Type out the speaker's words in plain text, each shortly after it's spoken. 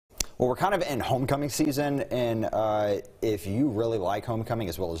Well, we're kind of in homecoming season, and if you really like homecoming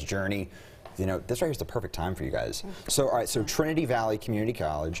as well as Journey, you know, this right here is the perfect time for you guys. So, all right, so Trinity Valley Community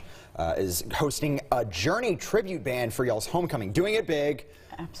College is hosting a Journey tribute band for y'all's homecoming, doing it big.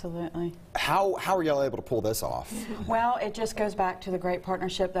 Absolutely. How are y'all able to pull this off? Well, it just goes back to the great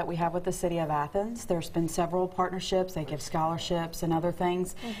partnership that we have with the City of Athens. There's been several partnerships. They give scholarships and other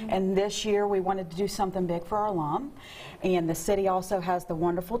things. And this year we wanted to do something big for our alum. And the city also has the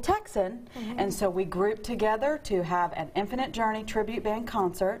wonderful Texan. And so we grouped together to have an Infinite Journey tribute band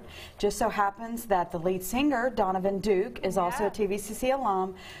concert. Just so happens that the lead singer, Donovan Duke, is also a TVCC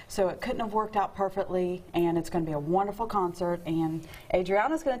alum. So it couldn't have worked out perfectly. And it's going to be a wonderful concert. And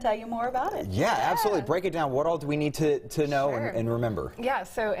Adriana's going to tell you more about it. Yeah, absolutely. Break it down. What all do we need to know and remember? Yeah,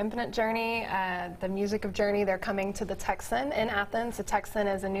 so Infinite Journey, the music of Journey, they're coming to the Texan in Athens. The Texan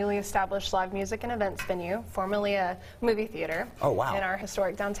is a newly established live music and events venue, formerly a movie theater. Oh, wow. In our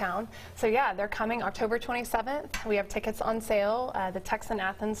historic downtown. So yeah, they're coming October 27th. We have tickets on sale,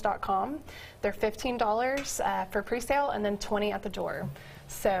 thetexanathens.com. They're $15 for pre-sale and then $20 at the door.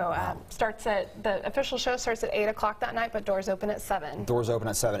 So starts at, the official show starts at 8 o'clock that night, but doors open at 7. Doors open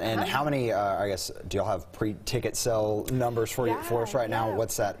at 7. And how many, I guess, do y'all have pre-ticket sell numbers for us right now?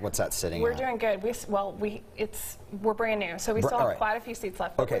 What's that sitting We're at? doing good. We're brand new, so we still have quite a few seats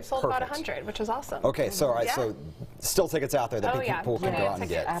left. But we've sold about 100, which is awesome. Okay, so all right, so still tickets out there that people can go out and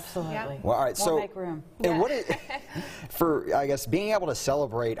get. Absolutely. Yeah. Well, all right, so make room. And what is, for I guess being able to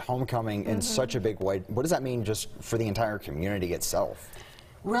celebrate homecoming in such a big way, what does that mean just for the entire community itself?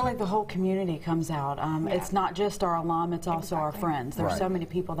 Really, the whole community comes out. It's not just our alum, it's also our friends. There's so many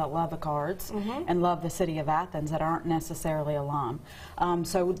people that love the Cards and love the City of Athens that aren't necessarily alum.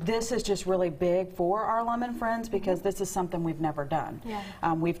 So this is just really big for our alum and friends because this is something we've never done.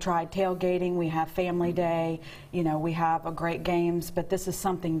 We've tried tailgating, we have family day, you know, we have a great games, but this is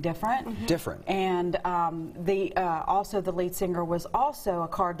something different. And also the lead singer was also a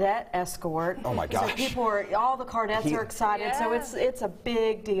Cardette escort. Oh my gosh. So people are, all the Cardettes are excited, so it's a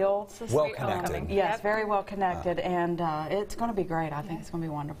big deal. Well connected. Yes, very well connected, and it's going to be great. I think it's going to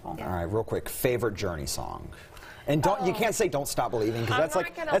be wonderful. All right, real quick, favorite Journey song. And you can't say "Don't Stop Believing" because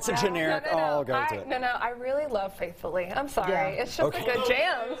that's a generic. No, I'll go to it. No, I really love "Faithfully." I'm sorry, it's just a good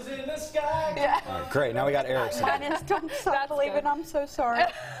jam. All right, great. Now we got Eric. Mine is "Don't Stop Believing." I'm so sorry.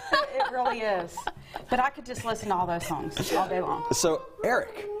 It really is. But I could just listen to all those songs all day long. So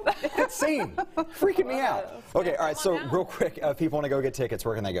Eric, it's singing, freaking me out. Okay, all right. So real quick, if people want to go get tickets,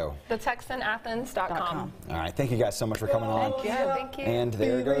 where can they go? thetexanathens.com. All right. Thank you guys so much for coming on. Thank you. And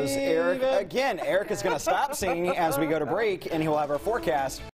there goes Eric again. Eric is going to stop singing as we go to break, and he will have our forecast.